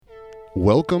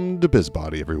Welcome to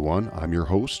BizBody, everyone. I'm your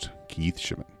host, Keith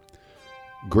Shimon.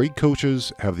 Great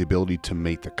coaches have the ability to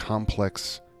make the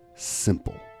complex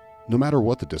simple, no matter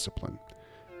what the discipline.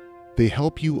 They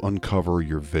help you uncover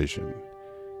your vision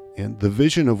and the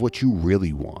vision of what you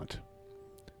really want.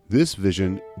 This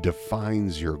vision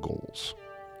defines your goals.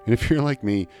 And if you're like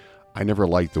me, I never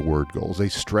liked the word goals. They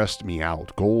stressed me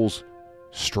out. Goals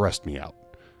stressed me out.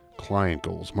 Client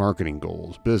goals, marketing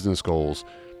goals, business goals.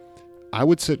 I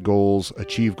would set goals,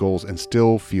 achieve goals, and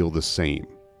still feel the same.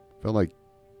 Felt like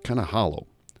kind of hollow.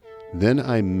 Then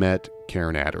I met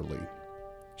Caron Adderley.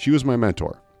 She was my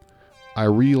mentor. I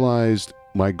realized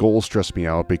my goals stressed me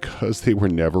out because they were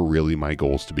never really my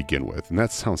goals to begin with. And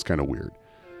that sounds kind of weird.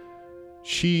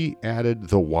 She added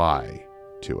the why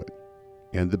to it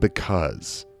and the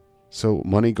because. So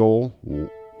money goal,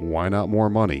 why not more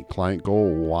money? Client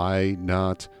goal, why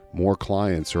not more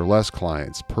clients or less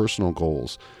clients? Personal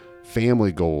goals.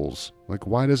 Family goals, like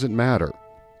why does it matter?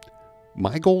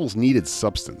 My goals needed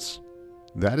substance.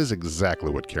 That is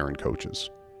exactly what Caron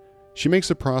coaches. She makes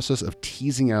the process of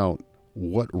teasing out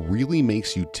what really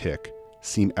makes you tick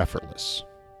seem effortless.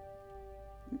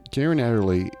 Caron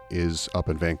Adderley is up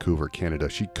in Vancouver, Canada.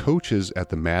 She coaches at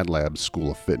the Mad Lab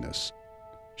School of Fitness.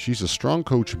 She's a strong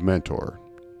coach mentor,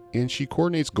 and she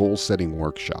coordinates goal-setting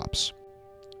workshops.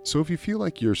 So if you feel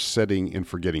like you're setting and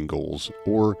forgetting goals,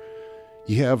 or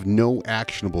you have no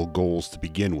actionable goals to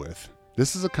begin with,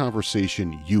 this is a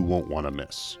conversation you won't want to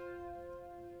miss.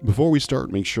 Before we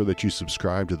start, make sure that you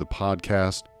subscribe to the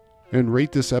podcast and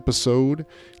rate this episode,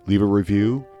 leave a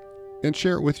review, and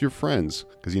share it with your friends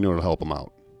because you know it'll help them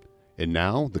out. And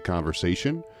now, the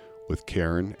conversation with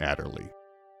Caron Adderley.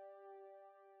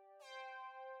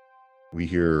 We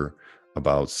hear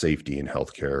about safety in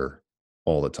healthcare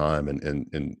all the time, and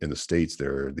in the States,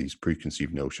 there are these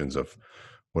preconceived notions of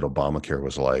what Obamacare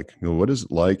was like. You know, what is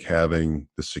it like having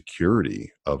the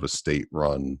security of a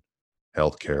state-run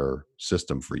healthcare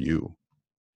system for you?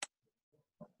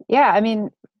 Yeah, I mean,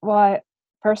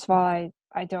 first of all,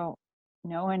 I don't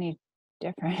know any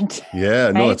different,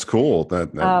 Yeah, no, right? that's cool.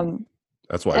 Um,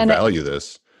 That's why I and value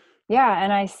this. yeah,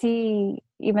 and I see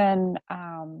even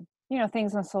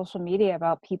things on social media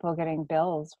about people getting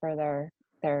bills for their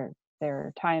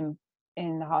time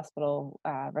in the hospital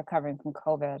recovering from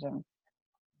COVID, and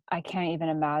I can't even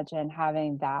imagine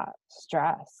having that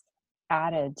stress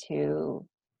added to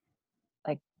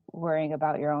like worrying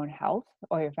about your own health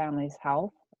or your family's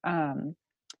health. But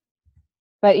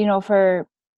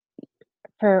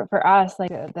for us,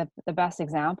 like the best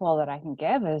example that I can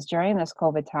give is during this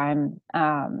COVID time,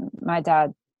 my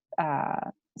dad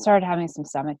started having some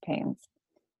stomach pains,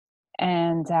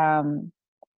 and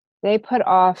they put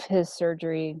off his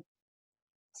surgery.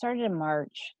 Started in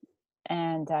March,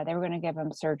 and they were going to give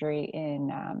him surgery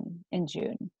in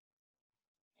June.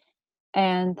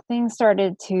 And things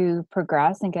started to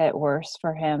progress and get worse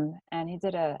for him. And he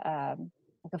did like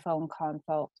a phone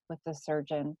consult with the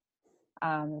surgeon.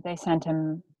 They sent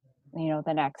him,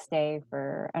 the next day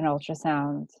for an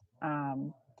ultrasound.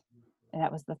 And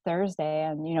that was the Thursday,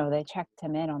 and they checked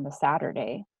him in on the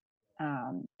Saturday,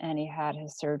 and he had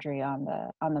his surgery on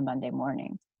the Monday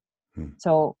morning.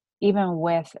 So even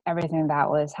with everything that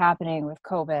was happening with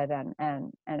COVID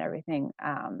and everything,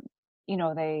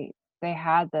 they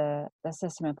had the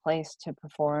system in place to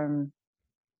perform,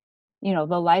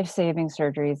 the life-saving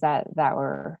surgeries that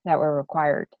were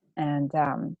required. And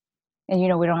we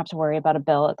don't have to worry about a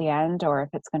bill at the end, or if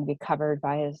it's going to be covered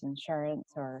by his insurance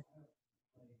or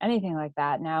anything like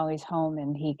that. Now he's home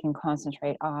and he can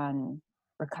concentrate on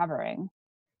recovering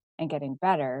and getting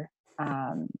better,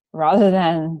 rather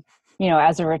than,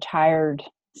 as a retired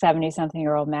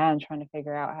 70-something-year-old man trying to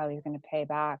figure out how he's going to pay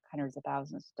back hundreds of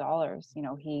thousands of dollars.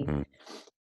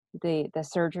 The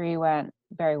surgery went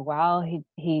very well.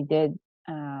 He did.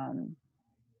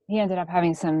 He ended up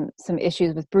having some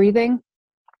issues with breathing,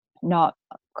 not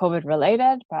COVID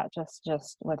related, but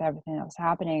just with everything that was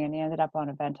happening. And he ended up on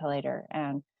a ventilator.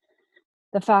 And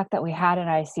the fact that we had an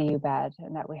ICU bed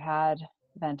and that we had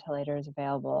ventilators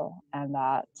available, and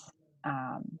that,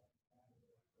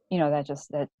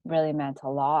 that really meant a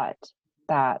lot.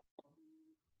 That,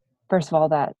 first of all,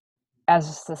 that as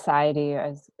a society,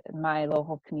 as my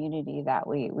local community, that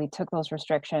we took those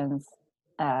restrictions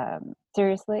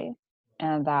seriously,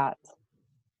 and that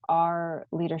our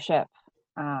leadership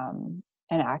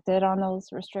enacted on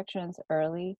those restrictions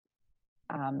early.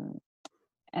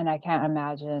 And I can't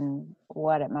imagine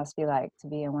what it must be like to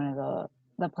be in one of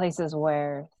the places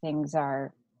where things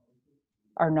are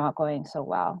not going so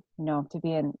well. To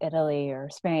be in Italy or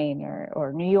Spain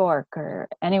or New York or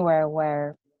anywhere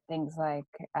where things like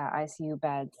ICU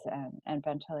beds and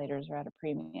ventilators are at a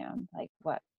premium. Like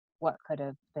what could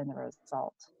have been the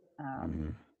result?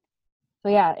 Mhm. So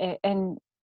yeah, and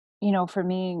for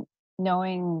me,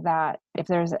 knowing that if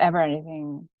there's ever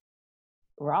anything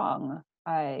wrong,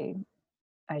 I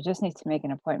just need to make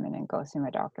an appointment and go see my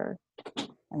doctor,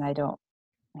 and I don't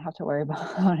have to worry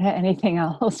about anything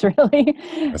else really.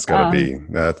 That's gotta be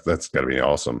that's gotta be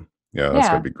awesome. Yeah, that's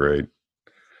gotta Yeah, be great.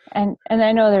 and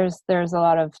I know there's a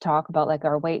lot of talk about like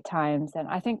our wait times, and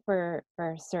I think for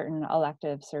certain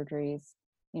elective surgeries,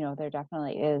 there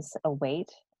definitely is a wait.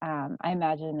 I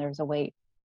imagine there's a wait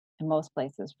in most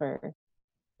places for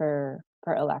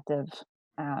elective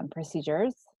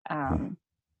procedures. Hmm.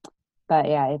 But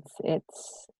yeah,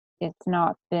 it's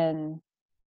not been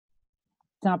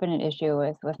an issue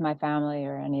with my family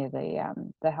or any of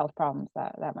the health problems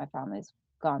that my family's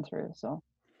gone through. So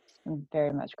I'm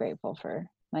very much grateful for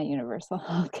my universal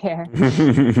health care.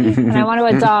 And I want to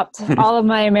adopt all of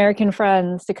my American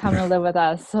friends to come and live with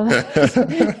us. So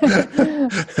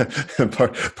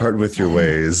part with your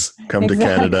ways. Come to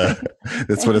exactly. Canada.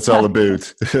 That's what it's all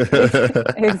about.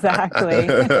 Exactly.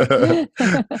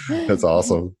 That's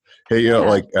awesome. Hey, Yeah.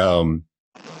 like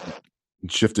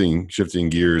shifting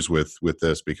gears with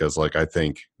this, because like I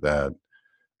think that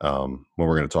what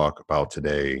we're going to talk about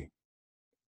today,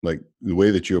 like the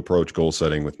way that you approach goal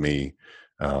setting with me,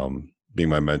 being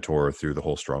my mentor through the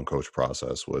whole strong coach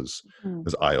process was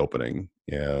Mhm. eye opening,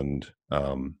 and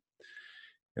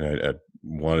I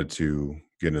wanted to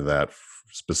get into that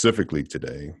specifically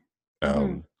today.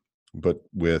 Mhm. But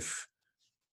with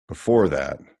before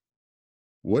that,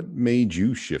 what made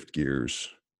you shift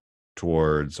gears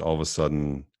towards all of a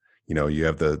sudden, you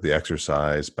have the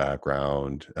exercise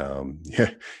background,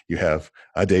 yeah, you have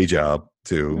a day job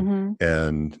too, Mhm.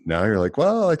 and now you're like,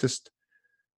 well,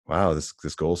 wow,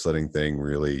 this goal setting thing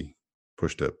really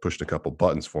pushed a couple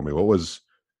buttons for me. What was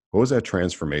that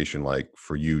transformation like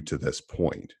for you to this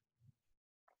point?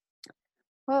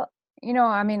 Well,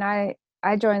 I mean, I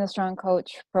joined the Strong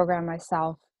Coach program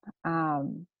myself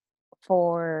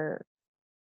for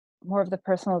more of the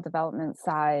personal development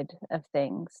side of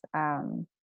things.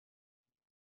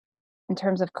 In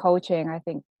terms of coaching, I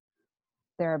think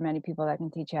there are many people that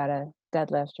can teach you how to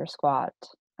deadlift or squat.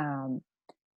 Um,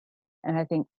 and I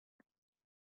think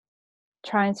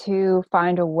trying to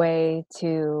find a way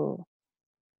to,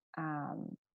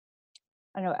 um,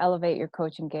 I don't know, elevate your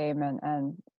coaching game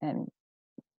and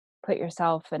put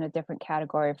yourself in a different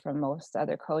category from most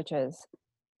other coaches.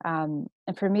 And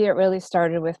for me, it really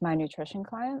started with my nutrition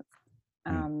clients,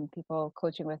 Mm. people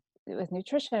coaching with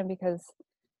nutrition, because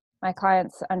my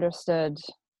clients understood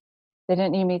they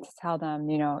didn't need me to tell them,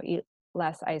 eat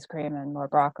less ice cream and more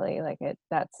broccoli. Like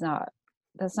that's not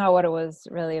what it was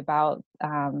really about.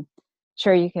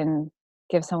 Sure, you can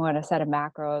give someone a set of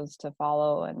macros to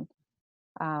follow, and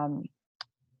um,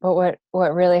 but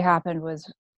what really happened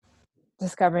was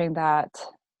discovering that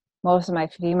most of my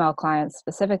female clients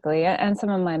specifically, and some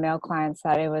of my male clients,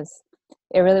 that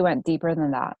it really went deeper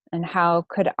than that. And how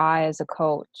could I as a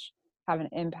coach have an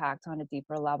impact on a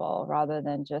deeper level rather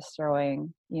than just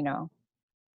throwing, I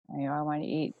want to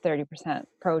eat 30%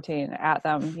 protein at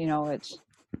them, which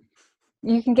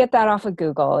you can get that off of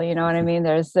Google, you know what I mean?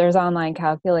 There's online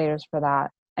calculators for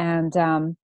that. And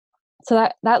so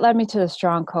that led me to the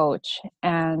Strong Coach.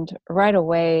 And right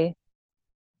away,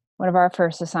 one of our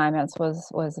first assignments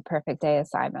was a perfect day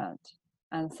assignment,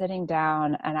 and sitting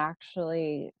down and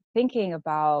actually thinking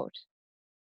about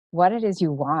what it is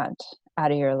you want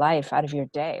out of your life, out of your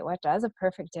day. What does a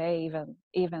perfect day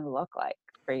even look like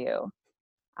for you?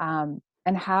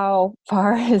 And how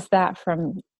far is that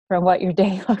from what your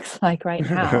day looks like right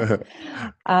now?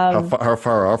 how Um, far how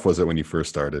far off was it when you first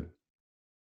started?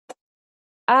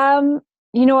 um,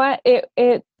 you know what?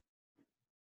 It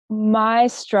My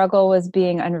struggle was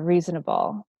being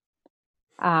unreasonable.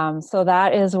 So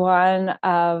that is one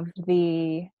of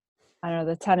the, I don't know,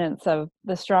 the tenets of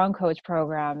the Strong Coach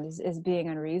program is being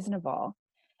unreasonable.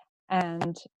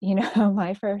 And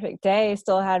my perfect day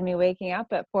still had me waking up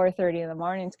at 4:30 in the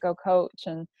morning to go coach,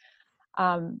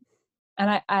 um,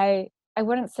 and I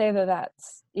wouldn't say that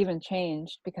that's even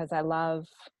changed, because I love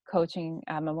coaching.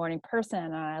 I'm a morning person,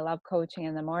 and I love coaching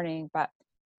in the morning. But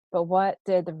what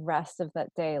did the rest of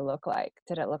that day look like?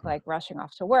 Did it look like rushing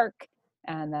off to work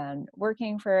and then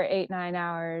working for 8-9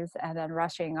 hours and then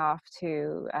rushing off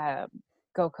to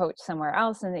go coach somewhere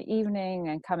else in the evening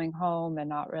and coming home and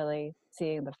not really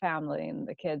seeing the family and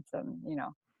the kids, and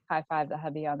high five the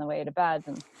hubby on the way to bed,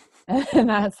 and and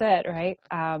that's it, right?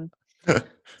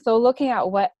 So looking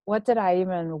at what did I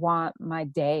even want my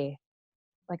day,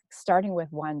 like starting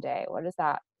with one day, what does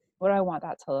that What do I want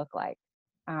that to look like?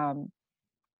 And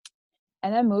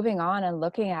then moving on and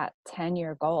looking at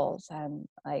 10-year goals, and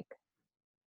like,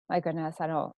 my goodness,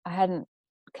 I hadn't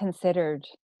considered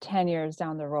 10 years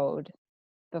down the road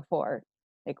before.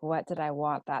 Like, what did I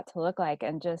want that to look like?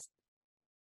 And just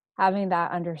having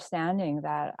that understanding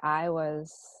that I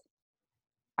was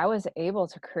able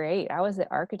to create, I was the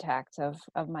architect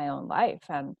of my own life.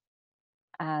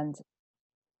 And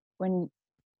when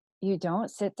you don't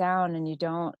sit down and you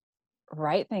don't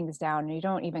write things down, and you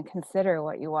don't even consider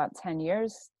what you want 10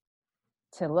 years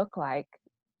to look like,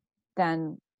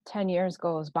 then 10 years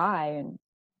goes by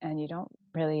and you don't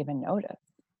really even notice.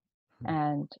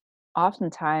 And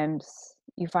oftentimes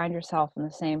you find yourself in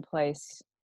the same place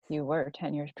you were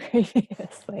 10 years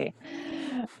previously.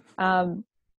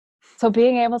 So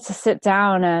being able to sit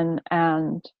down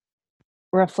and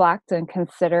reflect and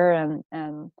consider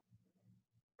and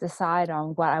decide on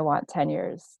what I want 10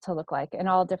 years to look like in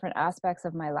all different aspects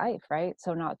of my life, right?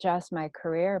 So not just my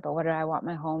career, but what did I want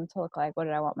my home to look like? What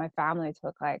did I want my family to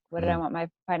look like? What did I want my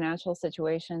financial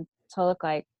situation to look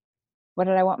like? What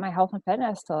did I want my health and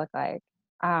fitness to look like?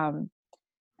 And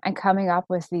coming up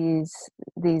with these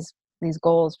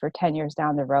goals for 10 years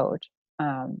down the road,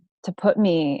 to put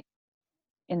me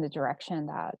in the direction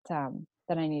that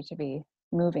I need to be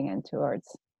moving in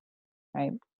towards,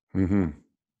 right? Mm-hmm.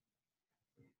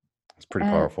 It's pretty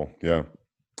And powerful. Yeah.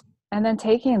 and then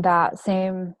taking those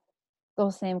same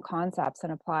concepts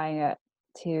and applying it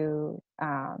to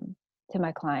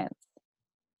my clients.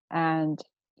 And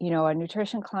a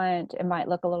nutrition client, it might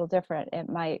look a little different. It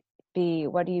might be,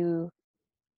 what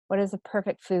does a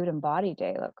perfect food and body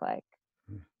day look like?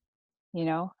 you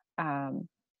know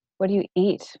what do you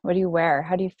eat? What do you wear?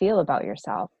 How do you feel about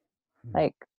yourself?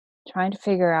 Like, trying to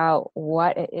figure out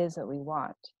what it is that we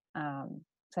want.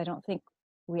 So I don't think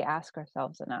we ask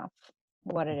ourselves enough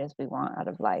what it is we want out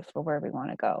of life or where we want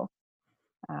to go.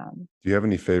 Do you have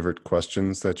any favorite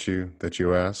questions that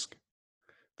you ask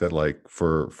that, like,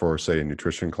 for say a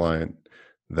nutrition client,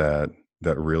 that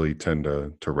really tend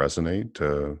to resonate,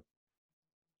 to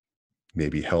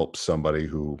maybe help somebody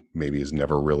who maybe has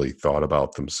never really thought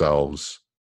about themselves,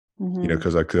 hmm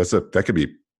because that could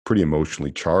be pretty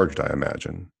emotionally charged, I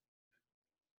imagine.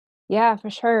 Yeah, for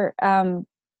sure.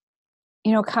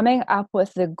 Coming up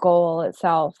with the goal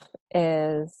itself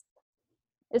is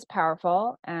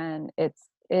powerful, and it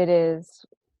is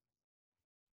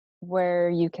where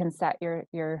you can set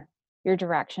your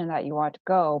direction that you want to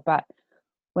go. But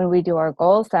when we do our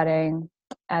goal setting,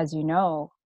 as you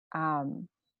know, um,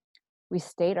 we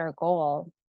state our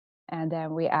goal and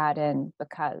then we add in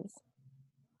because.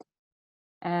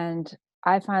 And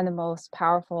I find the most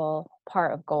powerful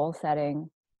part of goal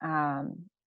setting, um,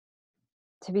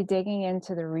 to be digging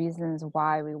into the reasons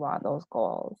why we want those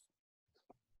goals.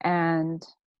 And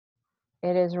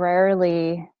it is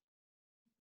rarely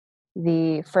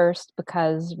the first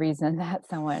because reason that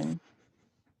someone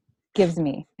gives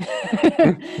me.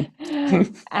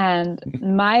 And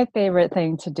my favorite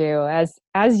thing to do,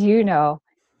 as you know,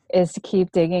 is to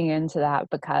keep digging into that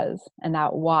because and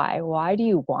that why. Why do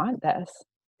you want this?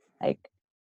 Like,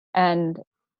 and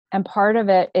part of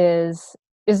it is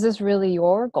this really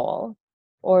your goal?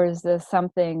 Or is this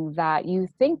something that you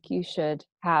think you should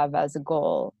have as a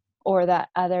goal, or that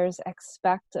others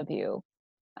expect of you,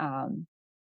 um,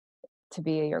 to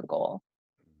be your goal?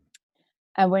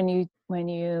 And when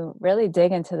you really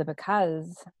dig into the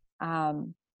because,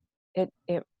 um,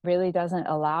 it really doesn't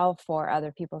allow for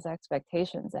other people's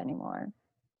expectations anymore.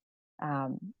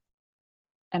 Um,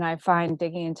 and I find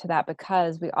digging into that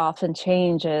because we often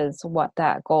changes what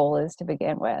that goal is to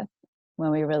begin with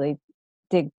when we really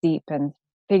dig deep and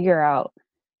figure out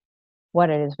what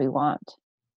it is we want.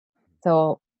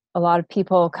 So a lot of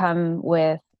people come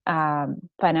with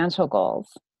financial goals,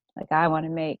 like, I want to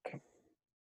make,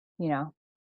 you know,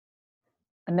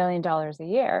 $1 million a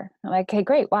year. I'm like, okay,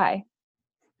 great. Why?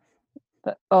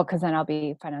 But because then I'll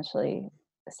be financially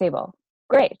stable.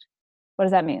 Great. What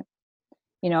does that mean?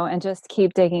 And just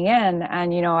keep digging in.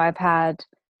 And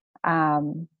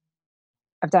um,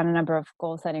 I've done a number of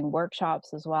goal setting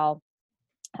workshops as well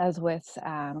as with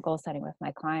goal setting with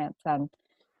my clients. And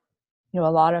a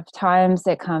lot of times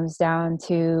it comes down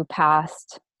to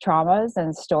past traumas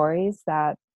and stories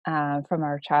that from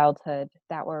our childhood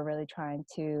that we're really trying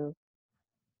to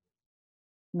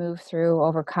move through,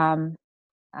 overcome.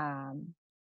 Um,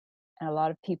 and a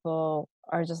lot of people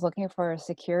are just looking for a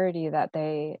security that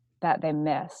they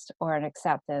missed, or an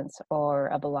acceptance, or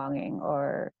a belonging,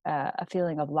 or a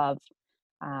feeling of love,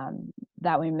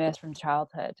 that we missed from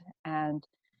childhood. And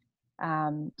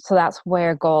so that's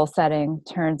where goal setting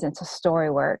turns into story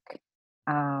work,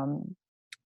 um,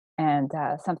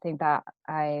 something that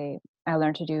I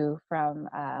learned to do from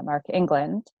Mark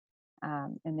England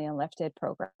in the Unlifted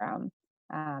program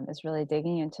is really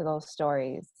digging into those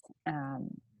stories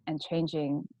and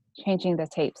changing the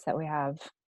tapes that we have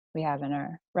in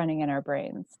our running in our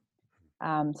brains.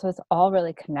 So it's all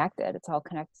really connected. It's all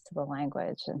connected to the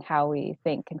language and how we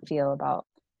think and feel about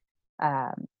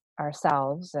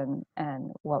ourselves and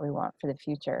what we want for the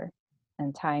future,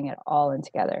 and tying it all in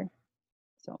together.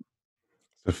 So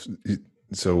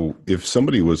if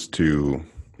somebody was to,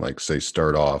 like, say,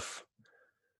 start off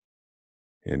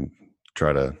and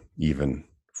try to even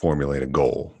formulate a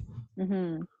goal,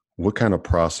 Mm-hmm. what kind of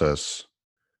process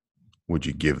would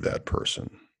you give that person?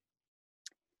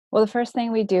 Well, the first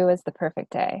thing we do is the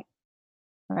perfect day,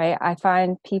 right? I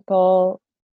find people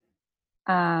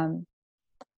have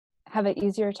an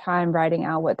easier time writing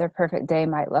out what their perfect day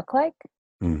might look like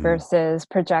versus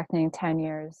projecting 10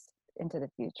 years into the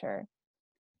future.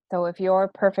 So if your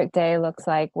perfect day looks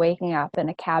like waking up in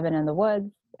a cabin in the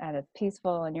woods and it's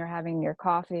peaceful and you're having your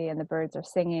coffee and the birds are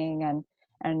singing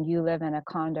and you live in a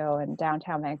condo in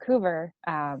downtown Vancouver,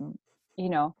 you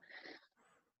know,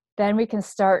 then we can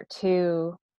start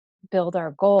to build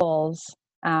our goals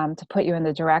to put you in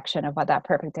the direction of what that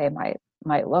perfect day might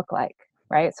look like,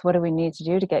 right? So what do we need to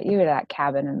do to get you to that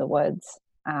cabin in the woods?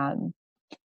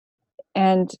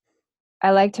 And I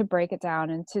like to break it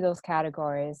down into those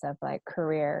categories of like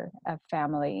career, of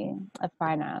family, of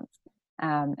finance,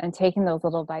 and taking those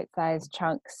little bite-sized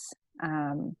chunks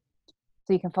so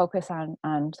you can focus on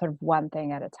sort of one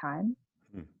thing at a time.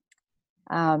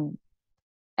 And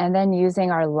then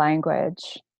using our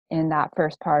language in that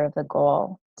first part of the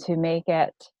goal to make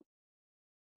it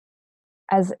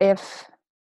as if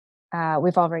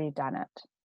we've already done it,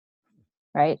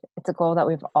 right? It's a goal that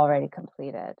we've already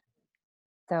completed.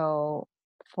 So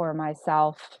for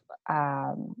myself,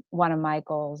 one of my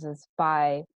goals is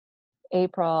by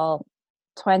April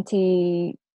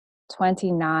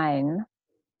 2029,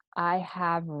 I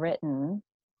have written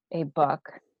a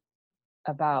book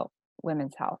about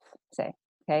women's health, say.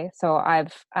 Okay, so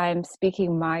I'm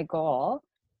speaking my goal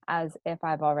as if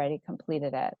I've already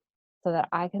completed it, so that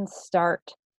I can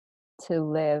start to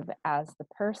live as the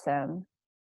person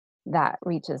that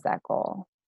reaches that goal.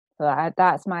 So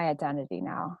that's my identity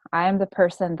now. I am the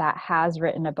person that has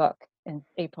written a book in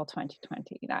April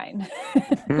 2029.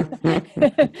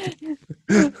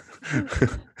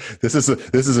 This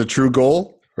is a true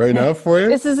goal right now for you?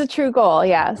 This is a true goal,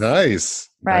 yes. Nice.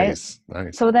 Right?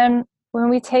 Nice. So then when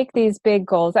we take these big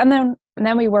goals and then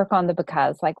we work on the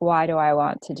because, like, why do I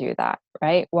want to do that,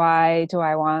 right? Why do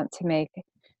I want to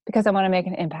because I want to make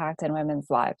an impact in women's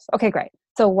lives. Okay, great.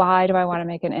 So why do I want to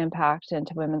make an impact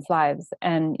into women's lives?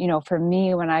 And, for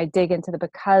me, when I dig into the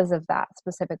because of that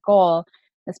specific goal,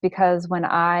 it's because when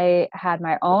I had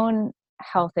my own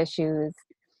health issues,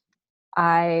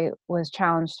 I was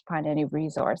challenged to find any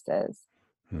resources.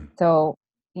 So,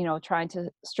 trying to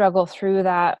struggle through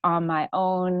that on my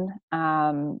own.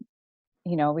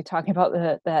 We're talking about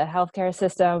the healthcare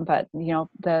system, but,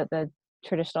 the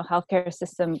traditional healthcare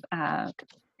system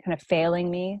kind of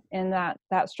failing me in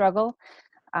that struggle,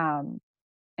 and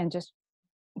just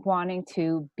wanting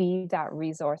to be that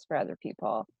resource for other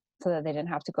people so that they didn't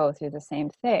have to go through the same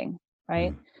thing,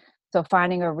 right? So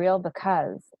finding a real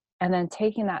because, and then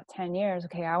taking that 10 years,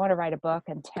 okay, I want to write a book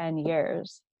in 10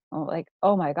 years. I'm like,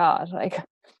 oh my God, like,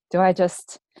 do I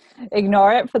just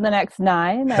ignore it for the next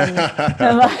 9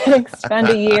 and like spend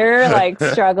a year like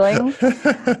struggling,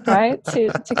 right,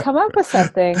 to come up with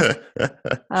something?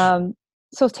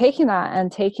 So taking that and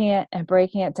taking it and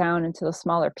breaking it down into the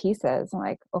smaller pieces, I'm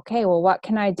like, okay, well, what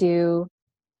can I do?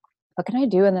 What can I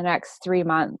do in the next 3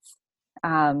 months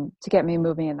to get me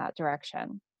moving in that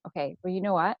direction? Okay, well, you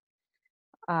know what?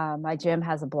 My gym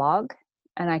has a blog,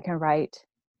 and I can write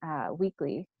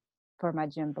weekly for my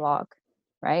gym blog,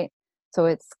 right? So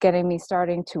it's getting me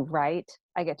starting to write.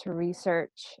 I get to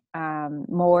research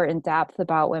more in depth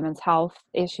about women's health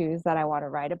issues that I want to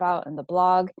write about in the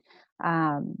blog.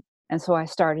 And so I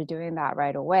started doing that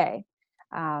right away.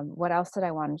 What else did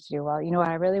I want to do? Well,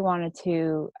 I really wanted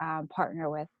to partner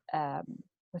with a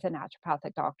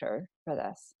naturopathic doctor for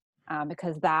this.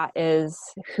 Because that is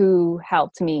who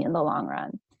helped me in the long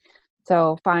run.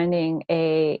 So finding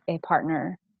a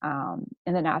partner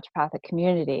in the naturopathic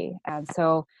community. And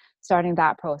so starting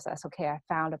that process, okay, I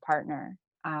found a partner,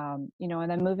 and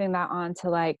then moving that on to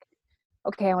like,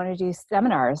 okay, I want to do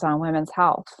seminars on women's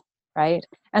health, right?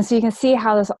 And so you can see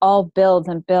how this all builds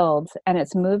and builds, and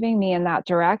it's moving me in that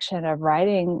direction of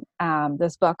writing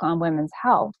this book on women's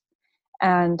health.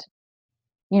 And,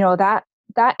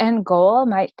 that end goal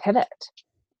might pivot.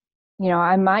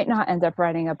 I might not end up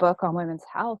writing a book on women's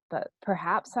health, but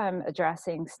perhaps I'm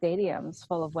addressing stadiums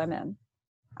full of women,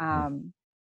 Mhm.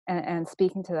 and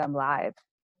speaking to them live.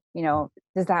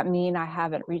 Does that mean I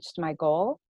haven't reached my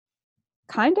goal?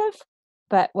 Kind of,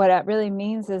 but what it really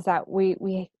means is that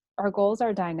we our goals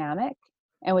are dynamic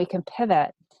and we can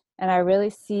pivot. And I really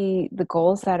see the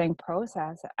goal setting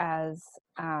process as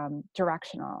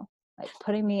directional, like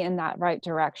putting me in that right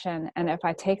direction. And if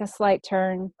I take a slight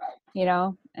turn,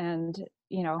 and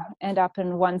end up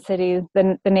in one city,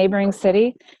 the neighboring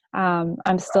city,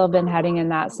 I'm still been heading in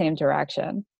that same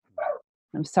direction.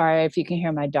 I'm sorry if you can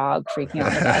hear my dog freaking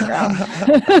out in the background.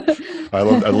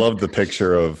 I love the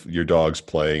picture of your dogs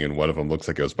playing, and one of them looks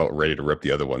like it was about ready to rip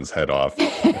the other one's head off.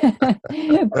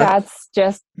 That's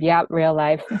just, real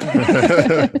life.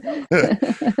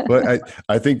 But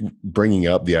I think bringing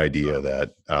up the idea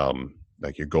that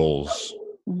like your goals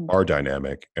Mhm. are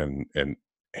dynamic and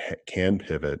can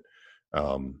pivot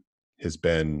has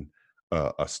been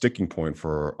a sticking point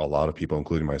for a lot of people,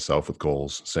 including myself, with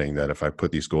goals, saying that if I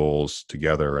put these goals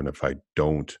together and if I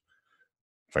don't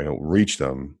reach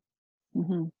them,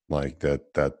 Mhm. like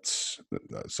that's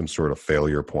some sort of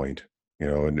failure point,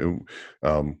 and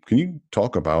can you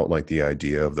talk about like the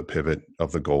idea of the pivot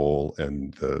of the goal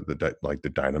and like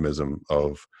the dynamism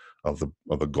of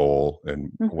the goal,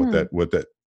 and Mhm. what that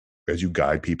as you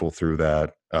guide people through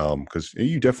that, because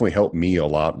you definitely helped me a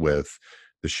lot with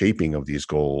the shaping of these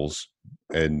goals,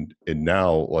 and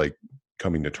now like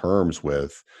coming to terms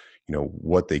with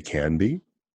what they can be.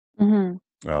 Mhm.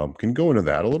 Can you go into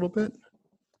that a little bit?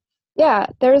 Yeah,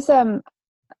 there's an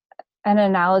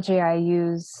analogy I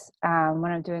use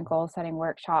when I'm doing goal setting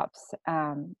workshops,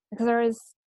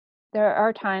 because there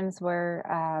are times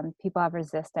where people have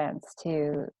resistance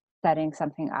to setting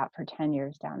something up for 10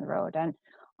 years down the road. And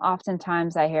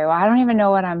oftentimes I hear, well, I don't even know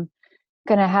what I'm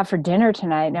going to have for dinner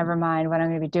tonight, never mind what I'm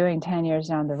going to be doing 10 years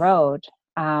down the road.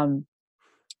 Um,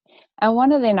 and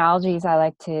one of the analogies I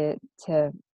like to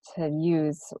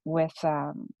use with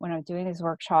when I'm doing these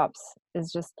workshops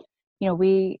is just,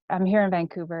 I'm here in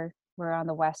Vancouver, we're on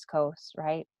the West Coast,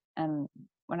 right? And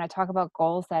when I talk about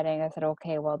goal setting, I said,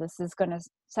 okay, well, this is going to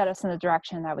set us in the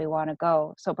direction that we want to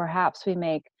go. So perhaps we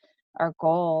make our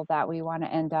goal that we want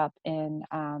to end up in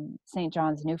St.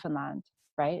 John's, Newfoundland,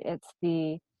 right? It's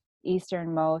the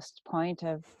easternmost point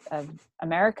of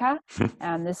America,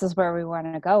 and this is where we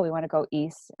want to go. We want to go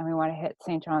east, and we want to hit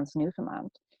St. John's,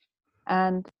 Newfoundland.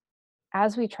 And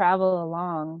as we travel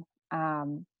along,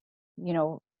 um, you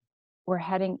know, we're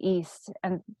heading east,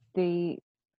 and the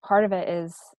part of it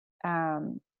is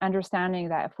understanding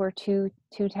that if we're two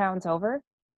towns over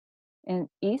in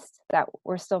east, that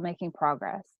we're still making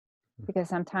progress, because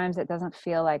sometimes it doesn't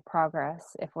feel like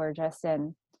progress if we're just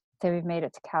in, say we've made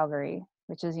it to Calgary,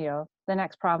 which is the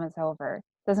next province over.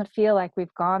 It doesn't feel like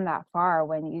we've gone that far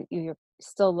when you're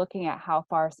still looking at how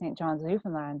far St. John's,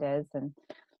 Newfoundland is. And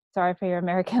sorry for your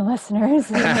American listeners.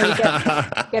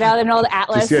 Get out an old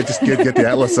atlas. Just get the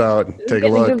atlas out and take a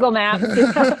Get the look. Google Maps.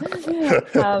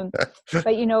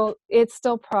 But it's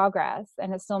still progress,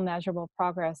 and it's still measurable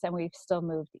progress, and we've still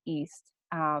moved east.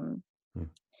 Hmm.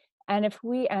 And if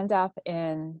we end up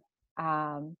in,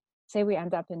 say we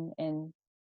end up in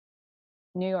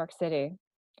New York City,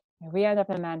 if we end up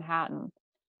in Manhattan,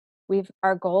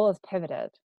 our goal is pivoted.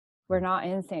 We're not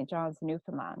in St. John's,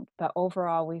 Newfoundland, but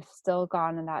overall we've still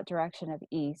gone in that direction of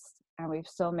east, and we've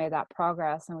still made that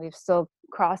progress, and we've still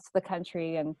crossed the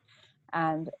country,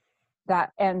 and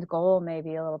that end goal may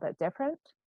be a little bit different,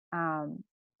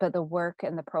 but the work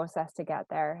and the process to get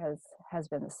there has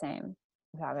been the same,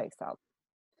 if that makes sense.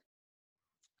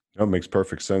 That makes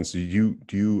perfect sense. Do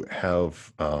you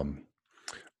have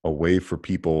a way for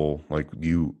people, like, do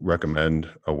you recommend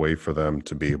a way for them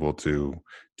to be able to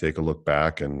take a look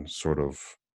back and sort of,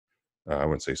 I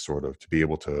wouldn't say sort of, to be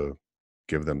able to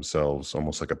give themselves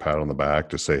almost like a pat on the back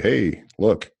to say, hey,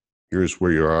 look, here's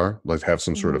where you are, like have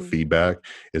some sort of Mhm. feedback?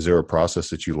 Is there a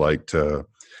process that you like to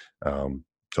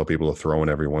tell people to throw in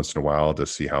every once in a while to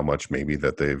see how much maybe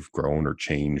that they've grown or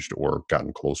changed or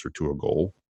gotten closer to a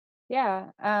goal? Yeah.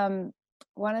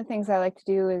 One of the things I like to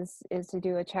do is to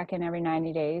do a check-in every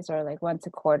 90 days, or like once a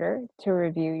quarter, to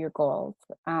review your goals,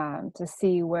 to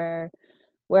see where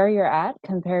you're at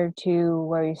compared to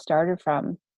where you started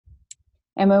from.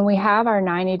 And when we have our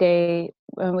 90-day,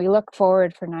 when we look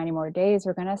forward for 90 more days,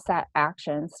 we're going to set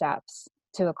action steps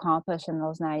to accomplish in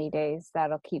those 90 days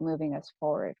that'll keep moving us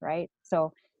forward, right?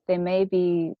 So they may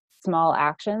be small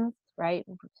actions, right?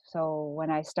 So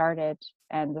when I started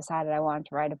and decided I wanted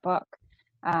to write a book,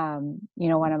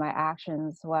 one of my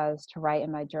actions was to write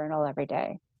in my journal every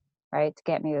day. right? To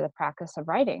get me to the practice of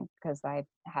writing, because I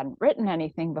hadn't written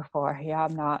anything before. Yeah,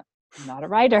 I'm not a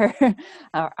writer.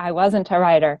 I wasn't a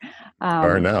writer.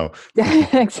 Are now.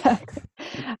 Exactly.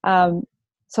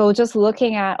 So just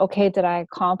looking at, okay, did I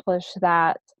accomplish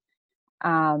that?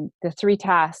 The 3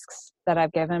 tasks that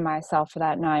I've given myself for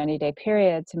that 90-day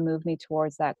period to move me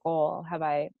towards that goal. Have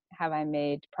I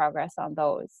made progress on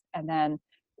those? And then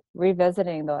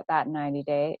revisiting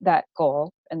that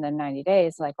goal in the 90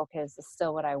 days, like, okay, is this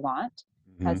still what I want?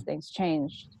 Has things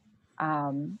changed?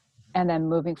 And then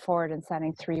moving forward and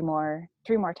setting three more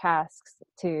tasks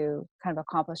to kind of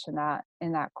accomplish in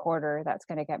that quarter that's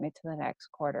going to get me to the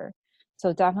next quarter.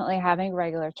 So definitely having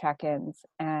regular check-ins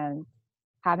and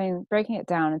breaking it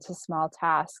down into small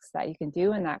tasks that you can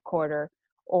do in that quarter,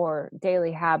 or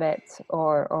daily habits,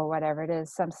 or whatever it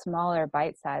is, some smaller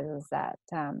bite sizes that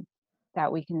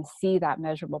we can see that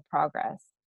measurable progress.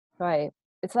 Right.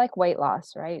 It's like weight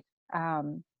loss, right?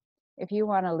 If you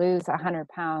want to lose 100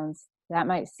 pounds, that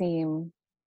might seem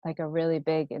like a really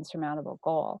big insurmountable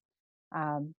goal.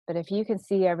 But if you can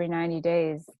see every 90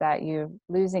 days that you're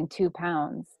losing 2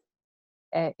 pounds,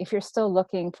 if you're still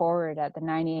looking forward at the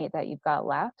 98 that you've got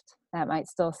left, that might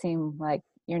still seem like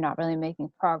you're not really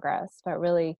making progress, but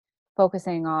really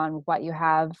focusing on what you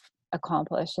have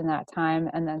accomplished in that time,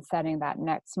 and then setting that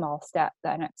next small step,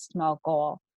 that next small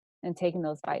goal, and taking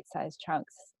those bite-sized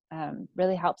chunks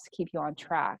really helps keep you on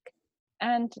track,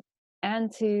 and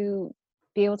to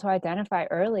be able to identify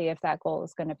early if that goal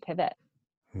is going to pivot.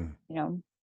 Yeah.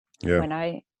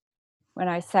 When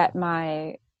I set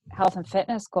my health and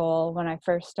fitness goal, when I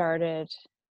first started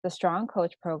the Strong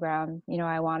Coach program,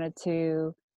 I wanted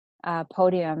to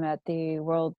podium at the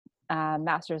World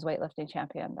Masters Weightlifting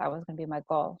Champion. That was going to be my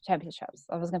goal. Championships.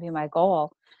 That was going to be my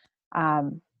goal.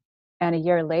 And a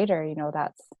year later,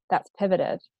 that's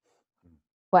pivoted.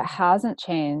 What hasn't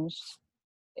changed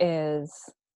is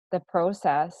the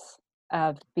process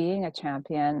of being a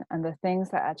champion, and the things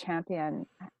that a champion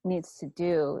needs to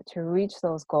do to reach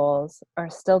those goals are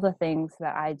still the things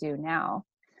that I do now.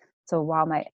 So while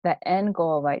the end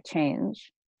goal might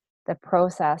change, the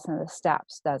process and the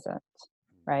steps doesn't,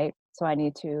 right? So I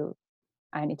need to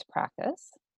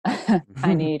practice.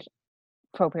 I need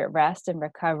appropriate rest and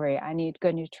recovery. I need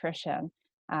good nutrition.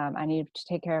 I need to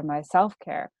take care of my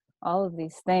self-care. All of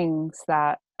these things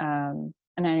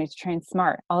and I need to train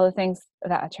smart. All the things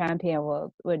that a champion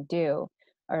would do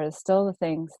are still the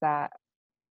things that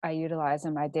I utilize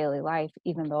in my daily life,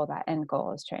 even though that end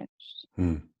goal has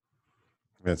changed.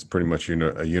 That's pretty much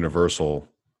a universal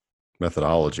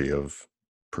methodology of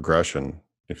progression.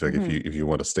 If you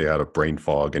want to stay out of brain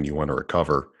fog and you want to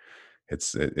recover,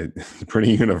 it's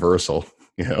pretty universal.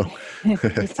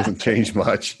 It doesn't change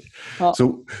much. Well,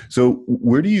 so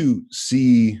where do you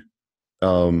see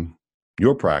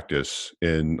your practice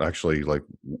in, actually, like,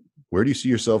 where do you see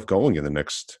yourself going in the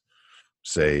next,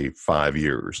 say, 5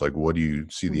 years? Like, what do you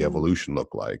see the evolution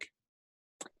look like?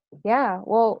 Yeah,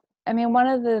 well, I mean, one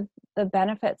of the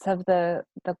benefits of the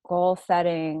goal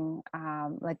setting,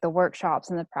 like the workshops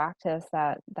and the practice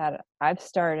that I've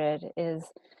started, is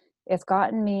it's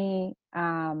gotten me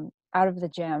out of the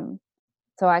gym,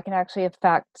 so I can actually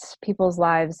affect people's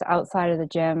lives outside of the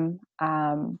gym,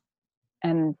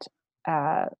 and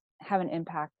have an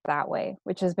impact that way,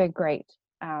 which has been great,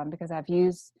 because I've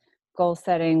used goal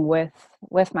setting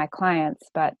with my clients,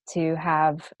 but to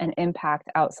have an impact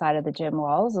outside of the gym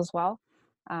walls as well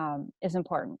is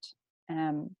important.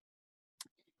 And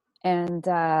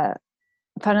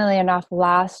funnily enough,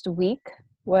 last weekend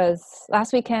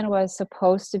was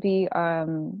supposed to be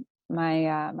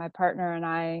my partner and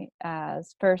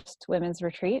I's first women's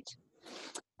retreat.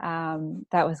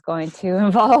 That was going to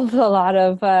involve a lot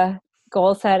of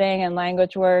goal setting and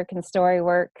language work and story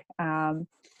work.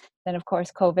 Then, of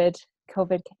course, COVID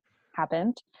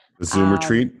happened. The Zoom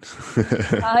retreat?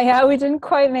 Yeah, we didn't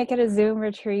quite make it a Zoom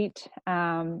retreat,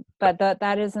 but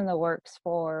that is in the works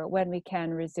for when we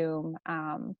can resume.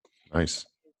 Nice.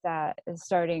 That is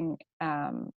starting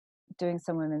doing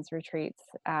some women's retreats.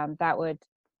 That would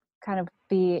kind of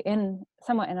be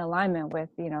somewhat in alignment with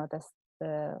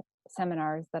the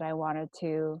seminars that I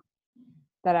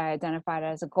identified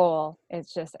as a goal.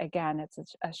 It's just, again, it's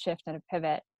a shift and a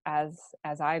pivot as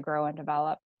I grow and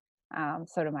develop.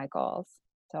 So do my goals.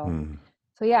 So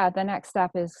yeah, the next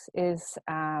step is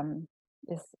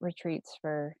retreats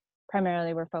for,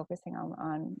 primarily we're focusing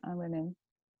on women.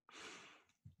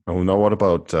 Oh, now what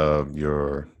about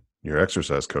your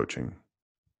exercise coaching?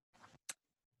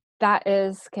 That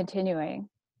is continuing.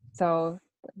 So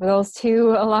those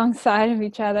two alongside of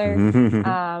each other.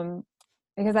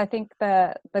 because I think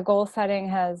the goal setting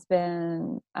has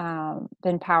been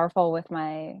powerful with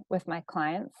my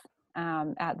clients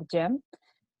at the gym.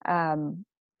 A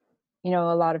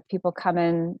lot of people come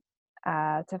in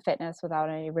to fitness without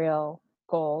any real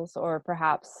goals, or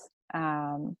perhaps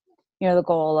the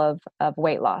goal of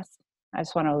weight loss. I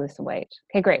just want to lose some weight.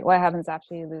 Okay, great. What happens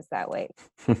after you lose that weight?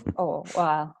 Oh,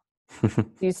 well, do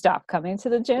you stop coming to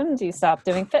the gym? Do you stop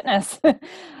doing fitness?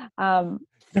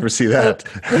 Never see that.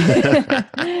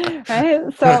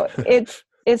 Right. So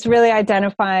it's really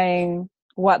identifying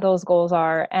what those goals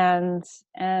are and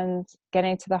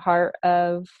getting to the heart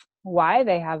of why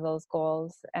they have those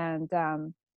goals. And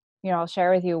I'll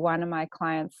share with you, one of my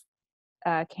clients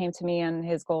came to me and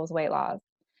his goal is weight loss.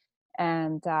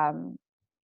 And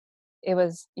it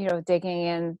was, digging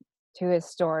in to his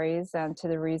stories and to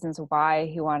the reasons why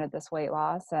he wanted this weight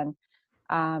loss. And,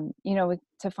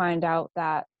 to find out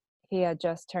that he had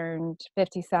just turned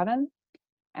 57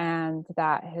 and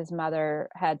that his mother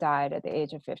had died at the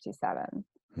age of 57.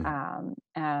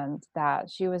 And that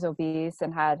she was obese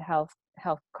and had health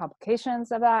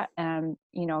complications of that. And,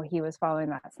 he was following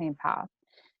that same path.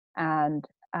 And,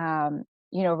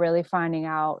 really finding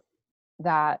out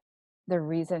that the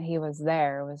reason he was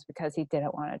there was because he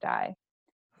didn't want to die.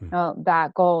 Now,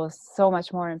 that goal is so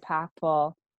much more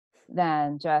impactful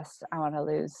than just, I want to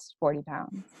lose 40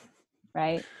 pounds,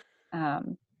 right?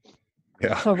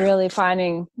 So really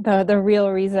finding the real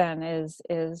reason is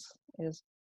and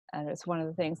it's one of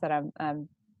the things that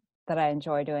that I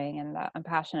enjoy doing and that I'm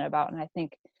passionate about, and I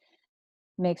think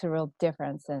makes a real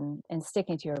difference in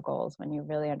sticking to your goals when you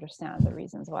really understand the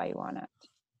reasons why you want it.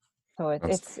 So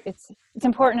it's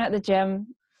important at the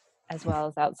gym as well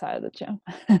as outside of the gym.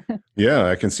 Yeah,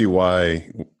 I can see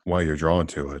why you're drawn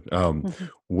to it.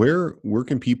 Where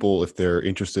can people, if they're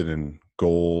interested in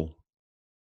goal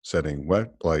setting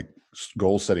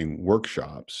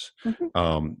workshops,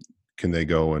 can they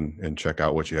go and check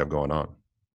out what you have going on?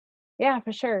 Yeah,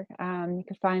 for sure. You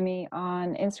can find me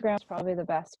on Instagram. It's probably the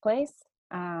best place.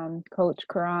 Coach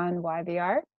Caron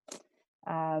YVR.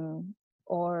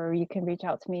 Or you can reach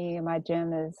out to me. My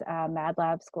gym is Mad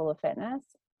Lab School of Fitness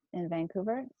in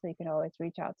Vancouver. So you can always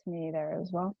reach out to me there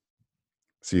as well.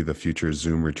 See the future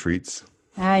Zoom retreats.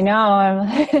 I know.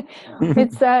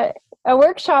 It's a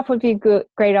workshop would be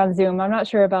great on Zoom. I'm not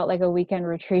sure about like a weekend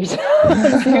retreat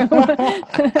on Zoom.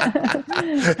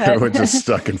 Everyone's just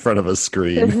stuck in front of a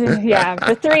screen. Yeah,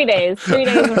 for 3 days. 3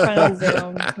 days in front of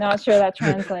Zoom. Not sure that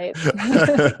translates.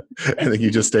 I think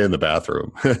you just stay in the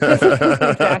bathroom.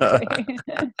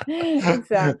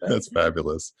 Exactly. That's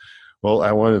fabulous. Well,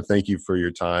 I want to thank you for your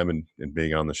time and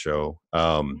being on the show.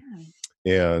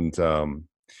 And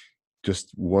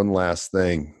just one last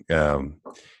thing.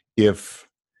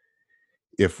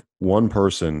 If one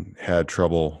person had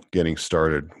trouble getting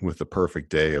started with the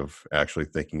perfect day of actually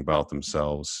thinking about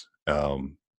themselves,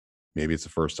 maybe it's the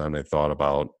first time they thought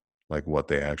about like what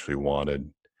they actually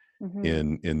wanted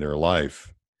in their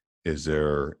life. Is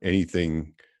there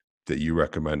anything that you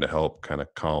recommend to help kind of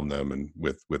calm them and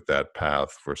with that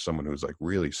path for someone who's like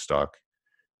really stuck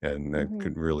and that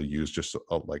could really use just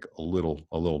a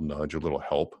little nudge, a little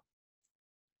help?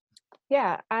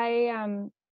 Yeah,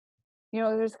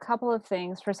 there's a couple of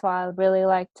things. First of all, I'd really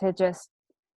like to just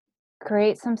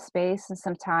create some space and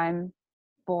some time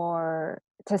to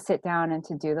sit down and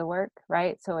to do the work,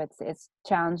 right? So it's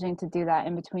challenging to do that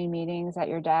in between meetings at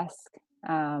your desk.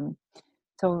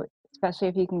 So especially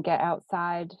if you can get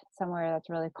outside somewhere that's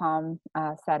really calm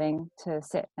setting to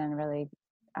sit and really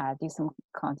do some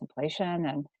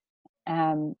contemplation.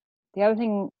 And the other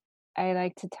thing I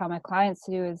like to tell my clients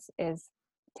to do is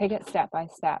take it step by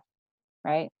step,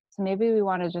 right? So maybe we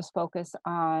want to just focus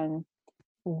on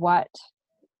what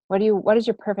does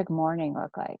your perfect morning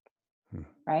look like,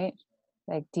 right?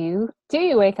 Like, do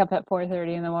you wake up at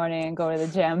 4:30 in the morning and go to the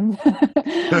gym?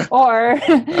 Or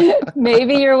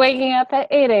maybe you're waking up at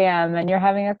 8 a.m. and you're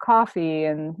having a coffee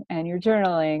and you're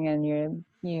journaling and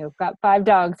you've got 5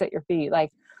 dogs at your feet.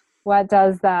 Like, what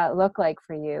does that look like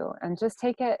for you? And just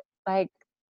take it like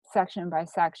section by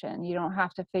section. You don't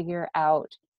have to figure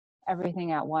out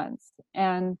everything at once.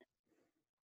 And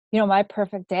my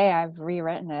perfect day, I've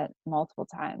rewritten it multiple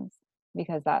times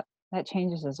because that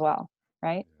changes as well,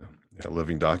 right? Yeah,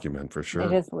 living document for sure.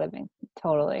 It is living,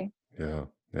 totally. Yeah.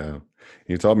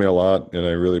 You taught me a lot, and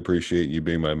I really appreciate you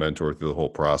being my mentor through the whole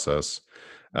process.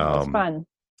 It was fun.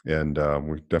 And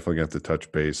we're definitely going to have to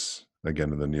touch base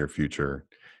again in the near future.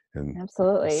 And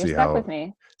absolutely, you're stuck with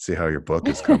me. See how your book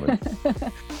is coming.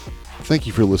 Thank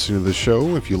you for listening to the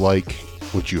show. If you like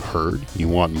what you heard, you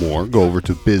want more, go over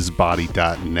to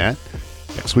bizbody.net.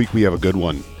 Next week we have a good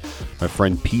one. My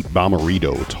friend Pete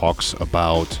Bomarito talks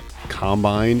about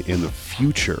Combine and the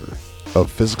future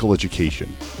of physical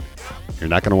education. You're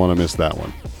not going to want to miss that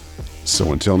one.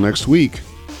 So until next week,